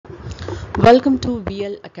Welcome to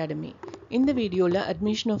VL Academy. In the video,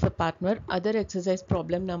 admission of a partner, other exercise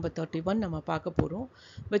problem number 31 nama paaka porom,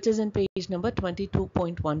 which is in page number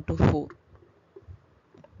 22.124.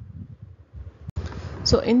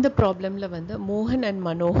 So in the problem la vanda Mohan and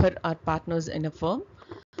Manohar are partners in a firm.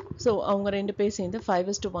 So avanga rendu பேர் சேர்ந்து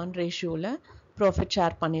 5:1 ratio la profit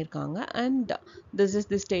share பண்ணிருக்காங்க, and this is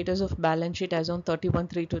the status of balance sheet as on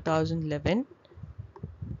 31/3/2011.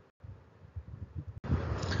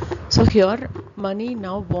 So here money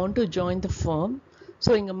now want to join the firm.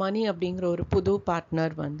 So inga money அப்படிங்கிற ஒரு புது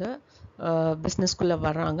partner வந்து business குள்ள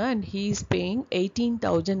வராங்க, and he is paying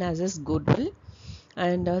 18,000 as his goodwill,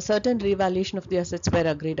 and certain revaluation of the assets were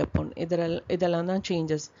agreed upon. இதெல்லாம் தான்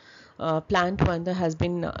changes. Plant வந்து has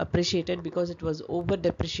been appreciated because it was over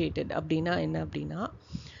depreciated. அப்படின்னா என்ன அப்படின்னா,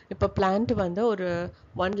 இப்போ பிளான்ட் வந்து ஒரு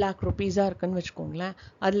 1 lakh rupees-ஆ இருக்குன்னு வச்சுக்கோங்களேன்,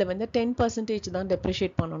 அதில் வந்து 10% தான்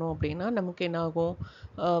டெப்ரிஷியேட் பண்ணணும் அப்படின்னா நமக்கு என்ன ஆகும்,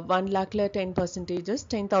 1 lakhல 10%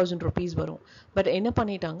 10,000 rupees வரும். பட் என்ன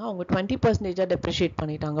பண்ணிட்டாங்க, அவங்க 20%-ஆ டெப்ரிஷியேட்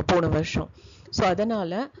பண்ணிட்டாங்க போன வருஷம். ஸோ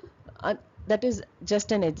அதனால் that is just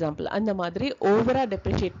an example. அந்த மாதிரி ஓவரா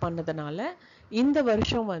டெப்ரிஷியேட் பண்ணதுனால இந்த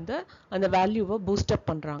வருஷம் வந்து அந்த வேல்யூவை பூஸ்ட் அப்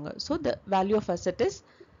பண்றாங்க. So the value of asset is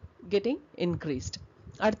getting increased.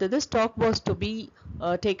 அடுத்தது stock was to be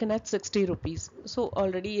taken at 60 rupees. So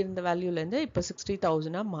already இருந்த வேல்யூலேருந்து இப்போ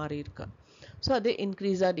 60,000-ஆ மாறி இருக்கு. ஸோ அது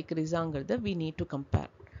இன்க்ரீஸா டிக்ரீஸாங்கிறத we need to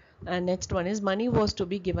compare. And next one is money was to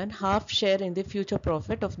be given half share in the future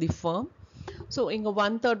profit of the firm. So இங்கே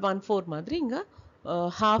 1/3 1/4 மாதிரி இங்கே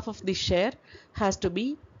half of the share has to be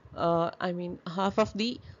half of the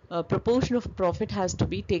proportion of profit has to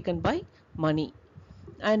be taken by money,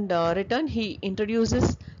 and return he introduces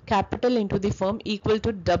capital into the firm equal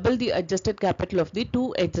to double the adjusted capital of the two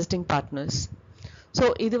existing partners. So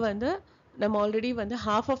இது வந்து நம்ம already வந்து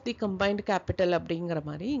half of the combined capital அப்படிங்கிற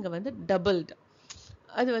மாதிரி இங்கே வந்து doubled.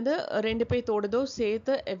 அது வந்து ரெண்டு பேர்த்தோடதோ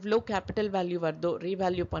சேர்த்து எவ்வளோ கேபிட்டல் வேல்யூ வருதோ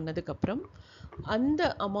ரீவேல்யூ பண்ணதுக்கப்புறம் அந்த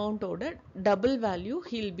அமௌண்ட்டோட double value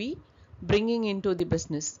he'll be bringing in to the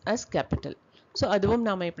business as capital. So அதுவும்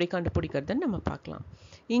நாம் எப்படி கண்டுபிடிக்கிறதுன்னு நம்ம பார்க்கலாம்.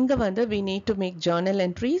 இங்கே வந்து we need to make journal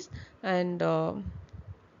entries and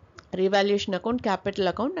revaluation account, capital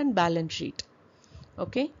account and balance sheet.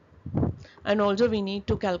 Okay, and also we need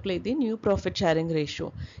to calculate the new profit sharing ratio.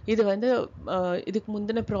 இது வந்து இதுக்கு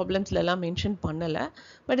முந்தின ப்ராப்ளம்ஸ்ல எல்லாம் மென்ஷன் பண்ணல,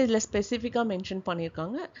 பட் இதில் ஸ்பெசிஃபிக்காக மென்ஷன்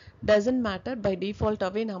பண்ணியிருக்காங்க. டசன்ட் மேட்டர், பை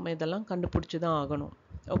டிஃபால்ட்டாகவே நம்ம இதெல்லாம் கண்டுபிடிச்சி தான் ஆகணும்.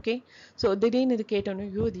 ஓகே, ஸோ திடீர்னு இது கேட்டோன்னே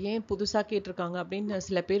ஐயோ இது ஏன் புதுசாக கேட்டிருக்காங்க அப்படின்னு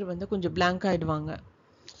சில பேர் வந்து கொஞ்சம் பிளாங்க் ஆகிடுவாங்க.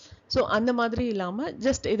 ஸோ அந்த மாதிரி இல்லாமல்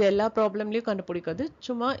ஜஸ்ட் இது எல்லா ப்ராப்ளம்லையும் கண்டுபிடிக்காது,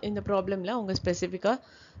 சும்மா இந்த ப்ராப்ளமில் அவங்க ஸ்பெசிஃபிக்காக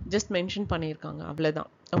ஜஸ்ட் மென்ஷன் பண்ணியிருக்காங்க, அவ்வளோதான்.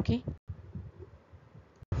 ஓகே,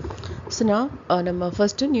 ஸோ நான் நம்ம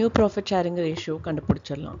first new profit sharing ratio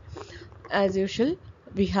கண்டுபிடிச்சிடலாம். As usual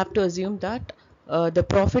we have to assume that the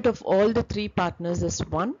profit of all the 3 partners is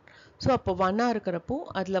 1. So அப்போ 1-ஆ இருக்கிறப்போ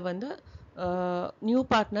அதில் வந்து நியூ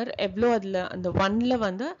பார்ட்னர் எவ்வளோ, அதில் அந்த 1ல்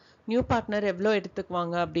வந்து நியூ பார்ட்னர் எவ்வளோ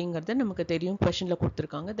எடுத்துக்குவாங்க அப்படிங்கிறது நமக்கு தெரியும், கொஷனில்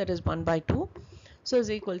கொடுத்துருக்காங்க. That is 1/2. So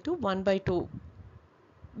is equal to 1/2.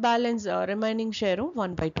 Balance remaining ஷேரும்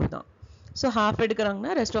 1/2 தான். So half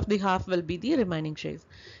எடுக்கிறாங்கன்னா rest of the half will be the remaining shares.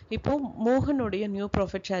 இப்போ மோகனுடைய நியூ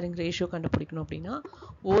ப்ராஃபிட் ஷேரிங் ரேஷியோ கண்டுபிடிக்கணும் அப்படின்னா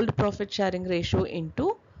old profit sharing ratio into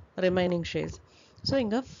remaining shares. So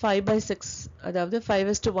இங்கே 5/6, அதாவது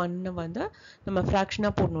 5:1 வந்து நம்ம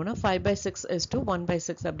ஃப்ராக்ஷனாக போடணும்னா 5/6 is to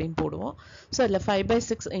 1/6 அப்படின்னு போடுவோம். ஸோ அதில்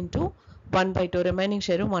 5/6 into 1/2, ரிமைனிங்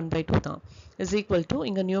ஷேரும் 1/2 தான், இஸ் ஈக்குவல் டு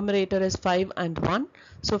இங்கே numerator is 5 and 1.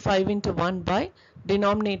 So 5 into 1 by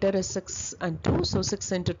denominator is 6 and 2, so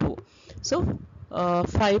 6 into 2. So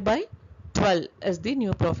 5/12 is the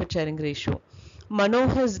new profit sharing ratio.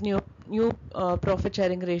 Manohar's new profit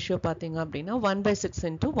sharing ratio பார்த்தீங்க அப்படின்னா 1/6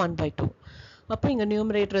 into 1/2. அப்போ இங்கே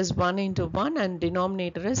numerator is 1 into 1 and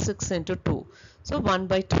denominator is 6 into 2. So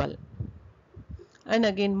 1/12. And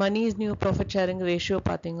again money's new profit sharing ratio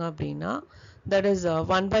பார்த்தீங்க அப்படின்னா that is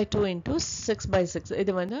 1/2 into 6/6.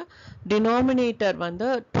 இது வந்து denominator வந்து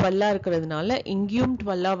 12-ஆ இருக்கிறதுனால இங்கேயும்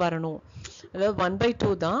 12-ஆ வரணும். அதாவது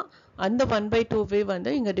 1/2 தான், அந்த 1/2வே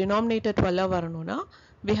வந்து இங்கே denominator 12-ஆ வரணும்னா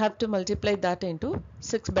we have to multiply that into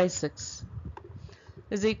 6/6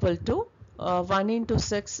 is equal to 1 into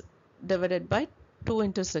 6 divided by 2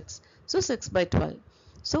 into 6. So 6/12.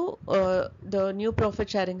 So the new profit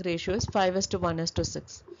sharing ratio is 5:1:6.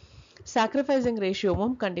 Sacrificing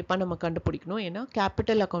ரேஷியோவும் கண்டிப்பாக நம்ம கண்டுபிடிக்கணும். ஏன்னா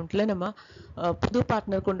கேபிட்டல் அக்கௌண்ட்டில் நம்ம புது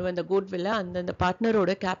பார்ட்னர் கொண்டு வந்த குட்வில்லை அந்தந்த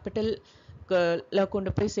பார்ட்னரோட கேபிட்டலில்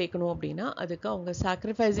கொண்டு போய் சேர்க்கணும் அப்படின்னா அதுக்கு அவங்க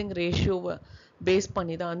சாக்ரிஃபைசிங் ரேஷியோவை பேஸ்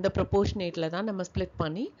பண்ணி தான், அந்த ப்ரொபோர்ஷனேட்டில் தான் நம்ம ஸ்ப்ளிட்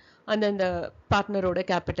பண்ணி அந்தந்த பார்ட்னரோட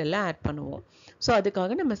கேபிட்டலில் ஆட் பண்ணுவோம். ஸோ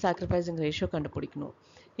அதுக்காக நம்ம சாக்ரிஃபைசிங் ரேஷியோ கண்டுபிடிக்கணும்.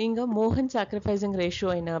 இங்கே மோகன் sacrificing ratio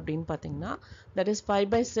என்ன அப்படின்னு பார்த்தீங்கன்னா that is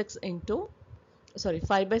 5/6 into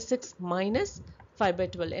 5/6 minus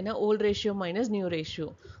 5/12 ஏன்னா old ratio minus new ratio.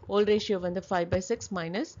 old ratio வந்து 5/6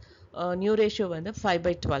 minus new ratio வந்து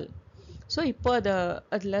 5/12. So இப்போ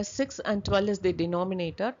அதில் 6 and 12 is the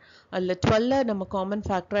denominator. அதில் 12 நம்ம common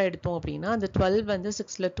factor எடுத்தோம் அப்படின்னா அந்த 12 வந்து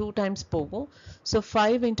 6ல 2 times போகும். So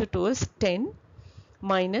 5 into 2 is 10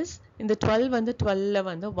 minus இந்த 12 வந்து 12ல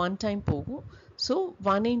வந்து 1 time போகும். So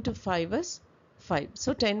 1 into 5 is 5.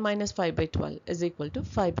 So 10 minus 5/12 is equal to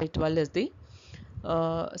 5/12 is the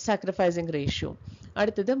sacrificing ratio.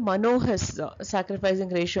 அடுத்தது மனோஹர்ஸ்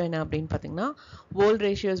sacrificing ratio என்ன அப்படின்னு பார்த்தீங்கன்னா old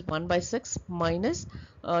ratio is 1/6 minus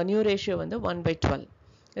new ratio வந்து 1/12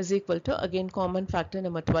 is equal to again common factor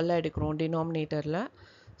நம்ம 12 எடுக்கிறோம் denominatorல.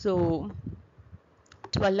 So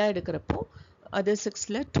 12 எடுக்கிறப்போ அது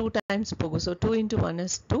 6ல 2 times போகும். So 2 into 1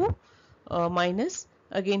 is 2 minus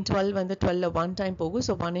again 12 வந்து 12ல 1 time போகும்.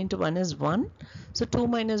 So 1 into 1 is 1. So 2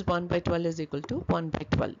 minus 1/12 is equal to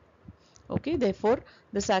 1/12. Okay, therefore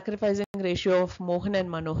the sacrificing ratio of Mohan and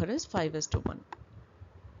Manohar is 5:1.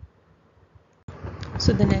 So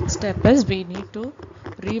the next step is we need to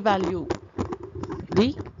revalue the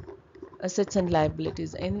assets and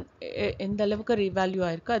liabilities. இந்த அளவுக்கு revalue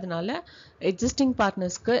ஆயிருக்கு. அதனால existing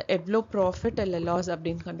partnersக்கு எவ்வளோ profit இல்ல loss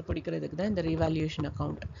அப்படின்னு கண்டுபிடிக்கிறதுக்கு தான் இந்த revaluation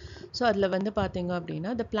account. So அதில் வந்து பார்த்தீங்க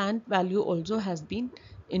அப்படின்னா the plant value also has been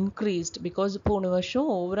increased because போன வருஷம்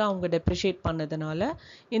ஓவரா அவங்க depreciate பண்ணதுனால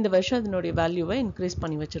இந்த வருஷம் அதனுடைய வேல்யூவை இன்க்ரீஸ்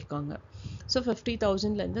பண்ணி வச்சிருக்காங்க. ஸோ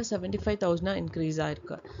 50,000லேருந்து 75,000 இன்க்ரீஸ்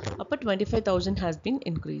ஆயிருக்கு. அப்போ 25,000 has been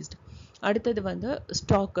increased. அடுத்தது வந்து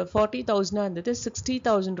ஸ்டாக் 40,000 இருந்தது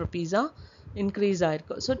 60,000 rupees இன்க்ரீஸ்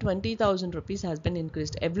ஆயிருக்கு. So 20,000 rupees has been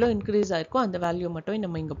increased. எவ்வளோ இன்க்ரீஸ் ஆயிருக்கோ அந்த வேல்யூ மட்டும்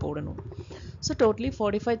நம்ம இங்கே போடணும். So totally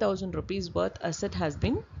 45,000 rupees worth asset has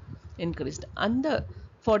been increased. அந்த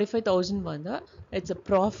 45,000 வந்து it's a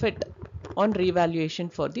profit on revaluation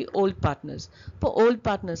for the old partners. இப்போ old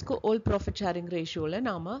partnersக்கு old profit sharing ratioல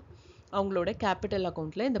நாம அவங்களோட capital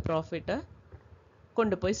accountல இந்த profit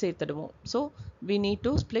கொண்டு போய் சேர்த்துடுவோம். So we need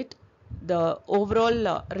to split the overall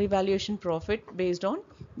revaluation profit based on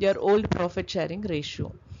their old profit sharing ratio.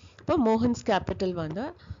 இப்போ Mohan's capital வந்து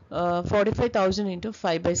 45,000 into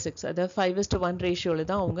 5/6 அதாவது 5:1 ரேஷியோவில்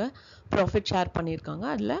தான் அவங்க ப்ராஃபிட் ஷேர் பண்ணியிருக்காங்க.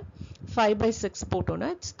 அதில் 5/6 போட்டோன்னா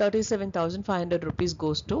இட்ஸ் 37,500 rupees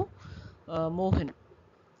goes to மோகன்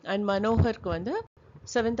அண்ட் மனோகருக்கு வந்து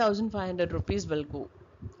 7,500 rupees will go.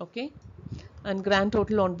 Okay, and grand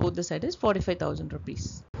total on both the sides is 45,000 rupees.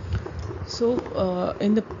 So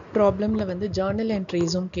இந்த ப்ராப்ளமில் வந்து ஜேர்னல்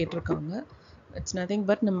என்ட்ரிஸும் கேட்டிருக்காங்க. இட்ஸ் நத்திங்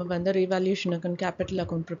பட் நம்ம வந்து revaluation account capital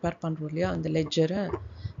account prepare பண்ணுறோம் இல்லையா, அந்த லெஜரை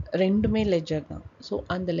ரெண்டுமே லெஜர் தான். ஸோ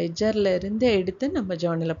அந்த லெஜரில் இருந்து எடுத்து நம்ம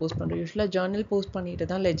ஜேர்னலை போஸ்ட் பண்ணுறோம். யூஸ்வலாக ஜேர்னல் போஸ்ட் பண்ணிட்டு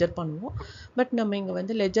தான் லெஜர் பண்ணுவோம். பட் நம்ம இங்கே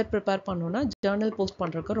வந்து லெஜர் ப்ரிப்பேர் பண்ணோன்னா ஜேர்னல் போஸ்ட்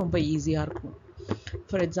பண்ணுறதுக்கு ரொம்ப ஈஸியாக இருக்கும்.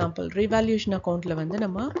 ஃபார் எக்ஸாம்பிள் ரீவேல்யூஷன் அக்கௌண்ட்டில் வந்து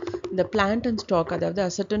நம்ம இந்த பிளான்ட் அண்ட் ஸ்டாக் அதாவது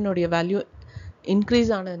அசட்டினுடைய வேல்யூ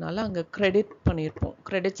இன்க்ரீஸ் ஆனதுனால அங்கே கிரெடிட் பண்ணியிருப்போம்,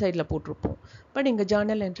 கிரெடிட் சைடில் போட்டிருப்போம். பட் இங்கே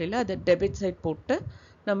ஜேர்னல் என்ட்ரியில் அதை டெபிட் சைட் போட்டு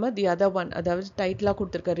நம்ம தி அதர் ஒன் அதாவது டைட்டிலாக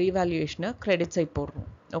கொடுத்துருக்க ரீவேல்யூஷனை கிரெடிட் சைட் போடுறோம்.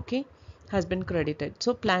 Okay, has been credited. So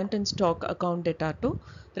plant and stock account data to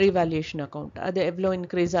revaluation account. அது எவ்வளோ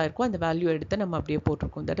இன்க்ரீஸ் ஆயிருக்கோ அந்த வேல்யூ எடுத்து நம்ம அப்படியே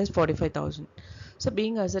போட்டிருக்கோம். that is 45,000. So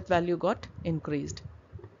being asset value got increased.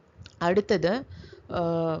 அடுத்தது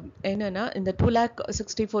என்னன்னா இந்த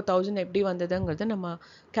 2,64,000 எப்படி வந்ததுங்கிறது நம்ம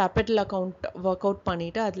கேபிட்டல் அக்கௌண்ட் ஒர்க் அவுட்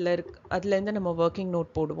பண்ணிவிட்டு அதுலேருந்து நம்ம ஒர்க்கிங் நோட்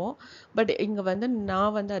போடுவோம். பட் இங்கே வந்து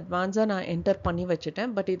நான் வந்து அட்வான்ஸாக நான் என்டர் பண்ணி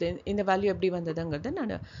வச்சுட்டேன். பட் இந்த வேல்யூ எப்படி வந்ததுங்கிறது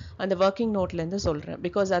நான் அந்த ஒர்க்கிங் நோட்லேருந்து சொல்கிறேன்.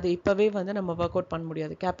 பிகாஸ் அது இப்போவே வந்து நம்ம ஒர்க் அவுட் பண்ண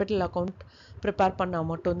முடியாது. கேபிட்டல் அக்கௌண்ட் ப்ரிப்பேர் பண்ணால்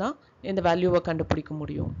மட்டும்தான் இந்த வேல்யூவை கண்டுபிடிக்க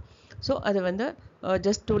முடியும். ஸோ அது வந்து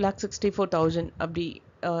ஜஸ்ட் 2,64,000 அப்படி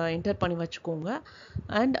என்டர் பண்ணி வச்சுக்கோங்க.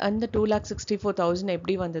 அண்ட் அந்த 2,64,000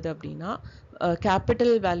 எப்படி வந்தது அப்படின்னா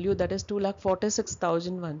கேபிட்டல் வேல்யூ தட் இஸ்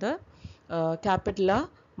 2,46,000 வந்து கேபிட்டலாக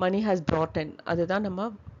மணி ஹேஸ் brought in, அதுதான் நம்ம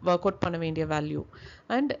ஒர்க் அவுட் பண்ண வேண்டிய வேல்யூ.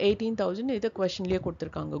 அண்ட் 18,000 இது கொஷன்லேயே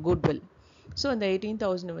கொடுத்துருக்காங்க குட்வில். ஸோ அந்த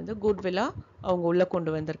 18,000 வந்து குட்வில்லாக அவங்க உள்ளே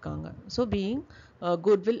கொண்டு வந்திருக்காங்க. So being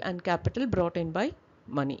goodwill and capital brought in by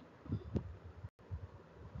money.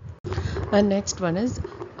 And next one is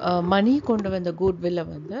மணி கொண்டு வந்த குட்வில்லை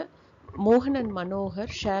வந்து மோகன் அண்ட்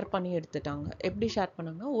மனோகர் ஷேர் பண்ணி எடுத்துட்டாங்க. எப்படி ஷேர்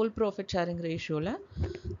பண்ணாங்கன்னா ஓல்ட் ப்ராஃபிட் ஷேரிங் ரேஷியோவில்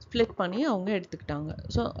ஸ்ப்ளிட் பண்ணி அவங்க எடுத்துக்கிட்டாங்க.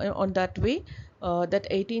 So on that way that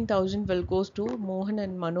 18,000 will goes to Mohan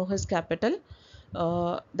and Manohar's capital,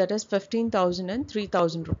 that is 15,000 and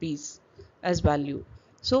 3,000 rupees as value.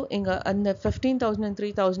 So இங்கே அந்த 15,000 and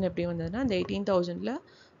 3,000 எப்படி வந்ததுன்னா அந்த 18,000ல்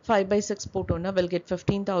 5/6 போட்டோம்னா will get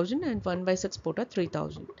 15,000 and 1/6 போட்டா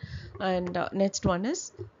 3,000. And next one is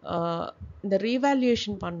the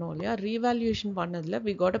revaluation பண்ணோம் இல்லையா, revaluation பண்ணதுல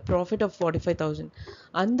we got a profit of 45,000.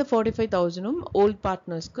 அந்த 45,000 old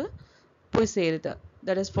partnersக்கு போய் சேருது.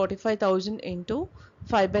 That is 45,000 into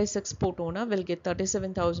 5/6 போட்டோம்னா will get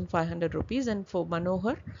 37,500 rupees, and for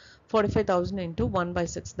Manohar 45,000 into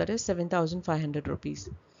 1/6, that is 7,500 rupees.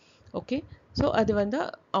 Okay, so அது வந்து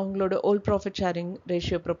அவங்களோட volt profit sharing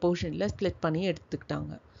ratio ப்ரொபோர்ஷனில் split பண்ணி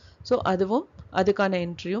எடுத்துக்கிட்டாங்க. ஸோ அதுவும் அதுக்கான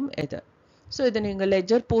என்ட்ரியும் எது. ஸோ இதை நீங்கள்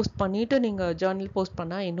லெஜர் போஸ்ட் பண்ணிவிட்டு நீங்கள் ஜேர்னல் போஸ்ட்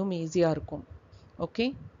பண்ணால் இன்னும் ஈஸியாக இருக்கும். Okay,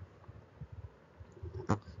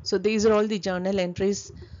 so these are all the Journal entries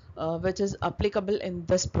which is applicable in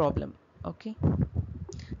this problem. Okay,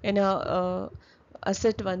 ஏன்னா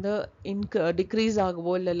அசெட் வந்து டிக்ரீஸ்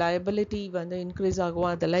ஆகவோ இல்லை லயபிலிட்டி வந்து இன்க்ரீஸ் ஆகவோ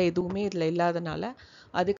அதெல்லாம் எதுவுமே இதில் இல்லாதனால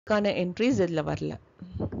அதுக்கான என்ட்ரிஸ் இதில் வரல.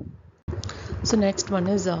 So next one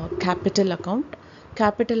is capital account.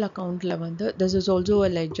 Capital அக்கௌண்ட்டில் வந்து this is also a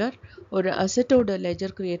ledger. ஒரு அசெட்டோட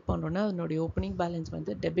லெஜர் க்ரியேட் பண்ணோன்னா அதனுடைய ஓப்பனிங் பேலன்ஸ்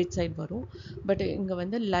வந்து டெபிட் சைட் வரும். பட் இங்கே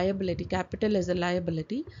வந்து liability, capital is a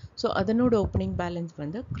liability. So அதனோட ஓப்பனிங் பேலன்ஸ்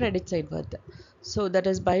வந்து கிரெடிட் சைட் வருது. So that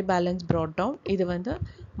is by balance broad down. இது வந்து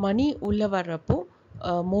மணி உள்ளே வர்றப்போ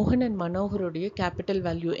மோகன் அண்ட் மனோகருடைய கேபிட்டல்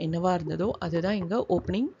வேல்யூ என்னவாக இருந்ததோ அதுதான் இங்கே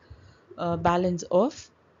opening balance of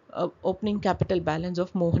opening capital balance of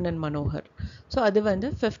Mohan and Manohar. So அது வந்து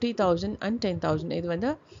 50,000 and 10,000. இது வந்து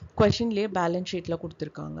questionலயே balance sheetல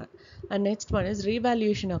கொடுத்திருக்காங்க. And next one is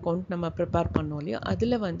revaluation account நம்ம prepare பண்ணோம் இல்லையா,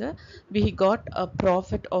 அதில் வந்து we got a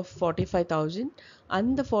profit of 45,000.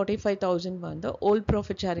 அந்த 45,000 வந்து old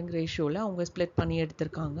profit sharing ratioல அவங்க split பண்ணி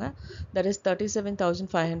எடுத்திருக்காங்க. That is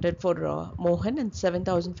 37,500 for Mohan and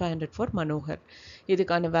 7,500 for Manohar.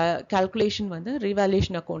 இதுக்கான calculation வந்து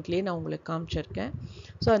revaluation accountலயே நான் உங்களுக்கு காமிச்சிருக்கேன்.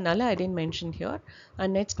 So அதனால I didn't mention here. And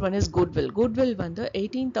next one is goodwill. Goodwill வந்து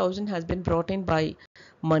 18,000 has been brought in by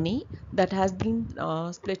money that has been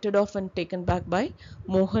splitted off and taken back by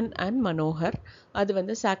Mohan and Manohar. அது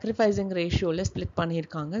வந்து sacrificing ratioல split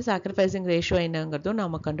பண்ணியிருக்காங்க. sacrificing ratio என்னங்கிறதும்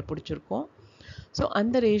நாம கண்டுபிடிச்சிருக்கோம். So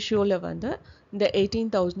அந்த ரேஷியோவில் வந்து இந்த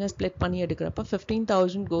 18,000 ஸ்ப்ளிட் பண்ணி எடுக்கிறப்ப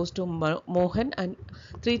 15,000 கோஸ் டு மோகன் and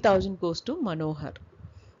 3,000 goes to Manohar.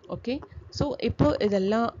 Okay, so இப்போ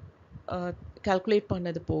இதெல்லாம் calculate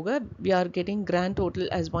பண்ணது போக we are getting grand total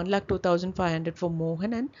as 1,02,500 for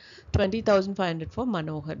Mohan and 20,500 for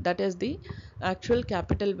Manohar. That is the actual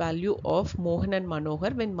capital value of Mohan and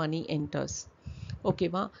Manohar when money enters.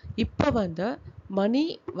 ஓகேவா, இப்போ வந்து மணி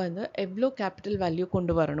வந்து எவ்வளோ கேபிட்டல் வேல்யூ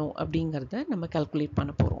கொண்டு வரணும் அப்படிங்கிறத நம்ம கால்குலேட்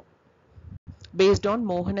பண்ண போகிறோம் based on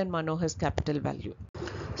Mohan and Manohar's capital value.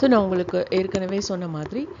 So நான் உங்களுக்கு ஏற்கனவே சொன்ன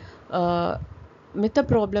மாதிரி மித்த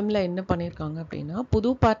ப்ராப்ளமில் என்ன பண்ணியிருக்காங்க அப்படின்னா, புது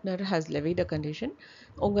partner has Levitt a condition.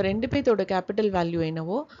 உங்கள் ரெண்டு பேர்த்தோட கேபிட்டல் வேல்யூ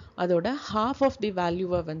என்னவோ அதோட ஹாஃப் ஆஃப் தி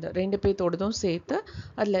வேல்யூவை வந்து ரெண்டு பேர்த்தோடதும் சேர்த்து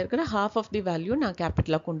அதில் இருக்கிற ஹாஃப் ஆஃப் தி வேல்யூ நான்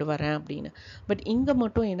கேபிட்டலாக கொண்டு வரேன் அப்படின்னு. பட் இங்கே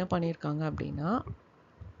மட்டும் என்ன பண்ணியிருக்காங்க அப்படின்னா,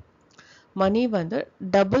 மணி வந்து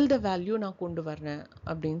டபுள் த வேல்யூ நான் கொண்டு வர்றேன்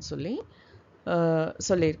அப்படின்னு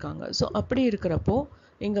சொல்லியிருக்காங்க. ஸோ அப்படி இருக்கிறப்போ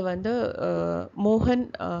இங்கே வந்து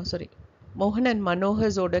மோகன் அண்ட்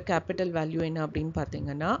மனோகர்ஸோட கேபிட்டல் வேல்யூ என்ன அப்படின்னு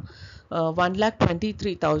பார்த்தீங்கன்னா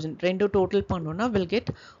 1,23,000. ரெண்டு டோட்டல் பண்ணோன்னா வில்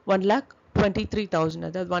கெட் 1,23,000.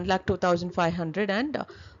 அதாவது 1,02,500 அண்ட்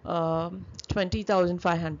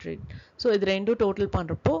 20,500. ஸோ இது ரெண்டும் டோட்டல்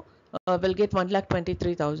பண்ணுறப்போ will get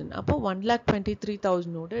 1,23,000. அப்போ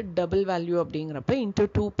 1,23,000ஓட டபுள் வேல்யூ அப்படிங்கிறப்ப into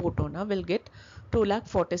 2 போட்டோன்னா will get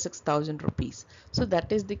 2,46,000 rupees. So that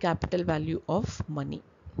is the capital value of money,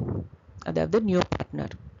 அதாவது new partner.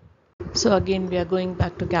 So again we are going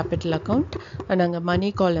back to capital account. நாங்கள் money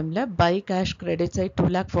columnல buy cash credit side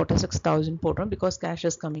 2,46,000 போடுறோம் because cash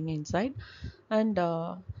is coming inside. And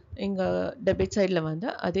இங்கே debit sideல வந்து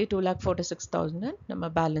அதே 2,46,000 நம்ம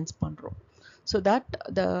balance பண்ணுறோம். So that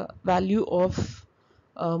the value of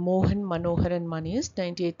Mohan, Manohar and money is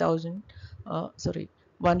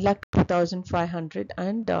 1,02,500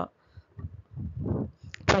 and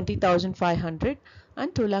 20,500 and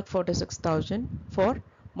 2,46,000 for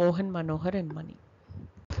Mohan, Manohar and money.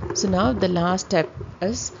 So now the last step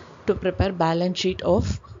is to prepare balance sheet of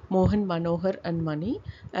Mohan, Manohar and money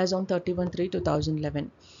as on 31/3/2011.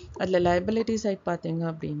 அதில் liability side பார்த்தீங்க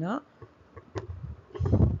அப்படின்னா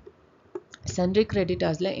sundry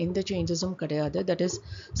creditors எந்த சேஞ்சஸும் கிடையாது. That is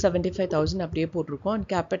 75,000 அப்படியே போட்டிருக்கோம். And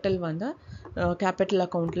capital வந்து capital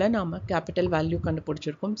அக்கௌண்ட்டில் நாம் கேபிட்டல் வேல்யூ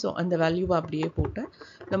கண்டுபிடிச்சிருக்கோம். ஸோ அந்த வேல்யூவை அப்படியே போட்டு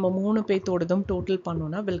நம்ம 3 பேர்த்தோடதும் டோட்டல்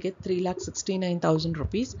பண்ணோன்னா will get 3,69,000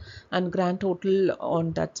 rupees and grand total on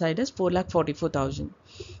that side is 4,44,000.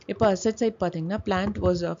 இப்போ asset side பார்த்தீங்கன்னா plant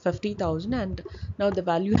was 50,000 and now the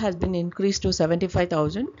value has been increased to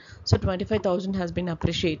 75,000. So 25,000 has been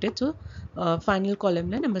appreciated. So final column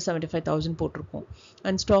நம்ம 75,000 போட்டிருக்கோம்.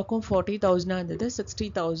 And ஸ்டாக்கும் 40,000 இருந்தது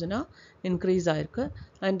 60,000 increase ஆயிருக்கு.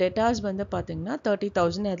 And debtors வந்து பார்த்தீங்கன்னா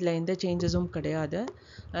 30,000 அதில் எந்த சேஞ்சஸும் கிடையாது.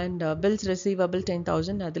 அண்ட் பில்ஸ் ரிசீவபிள்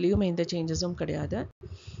 10,000 அதுலேயும் எந்த சேஞ்சஸும் கிடையாது.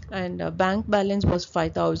 And bank balance was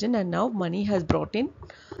 5,000 and now money has brought in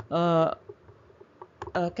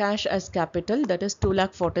cash as capital, that is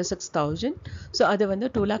 2,46,000. so அது வந்து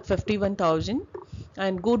 2,51,000.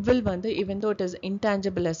 and goodwill வந்து even though it is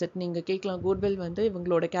intangible asset, நீங்கள் கேட்கலாம் goodwill வந்து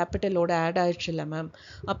இவங்களோட கேபிட்டலோட ஆட் ஆயிடுச்சு இல்லை மேம்,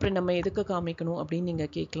 அப்புறம் நம்ம எதுக்கு காமிக்கணும் அப்படின்னு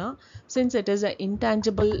நீங்கள் கேட்கலாம். since it is a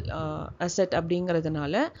intangible asset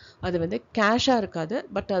அப்படிங்கிறதுனால அது வந்து கேஷாக இருக்காது,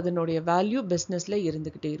 பட் அதனுடைய வேல்யூ பிஸ்னஸில்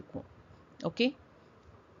இருந்துக்கிட்டே இருக்கும். ஓகே,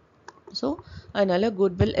 ஸோ அதனால்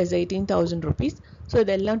goodwill is 18,000 rupees. ஸோ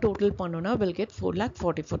இதெல்லாம் டோட்டல் பண்ணோன்னா will get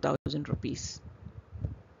 4,44,000 rupees.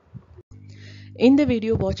 இந்த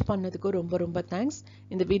வீடியோ வாட்ச் பண்ணதுக்கு ரொம்ப ரொம்ப தேங்க்ஸ்.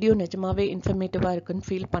 இந்த வீடியோ நிஜமாவே இன்ஃபர்மேட்டிவாக இருக்குன்னு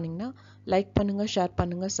ஃபீல் பண்ணிங்கன்னா லைக் பண்ணுங்கள், ஷேர்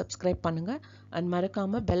பண்ணுங்கள், சப்ஸ்கிரைப் பண்ணுங்கள் அண்ட்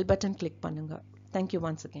மறக்காமல் பெல் பட்டன் கிளிக் பண்ணுங்கள். Thank you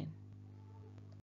once again.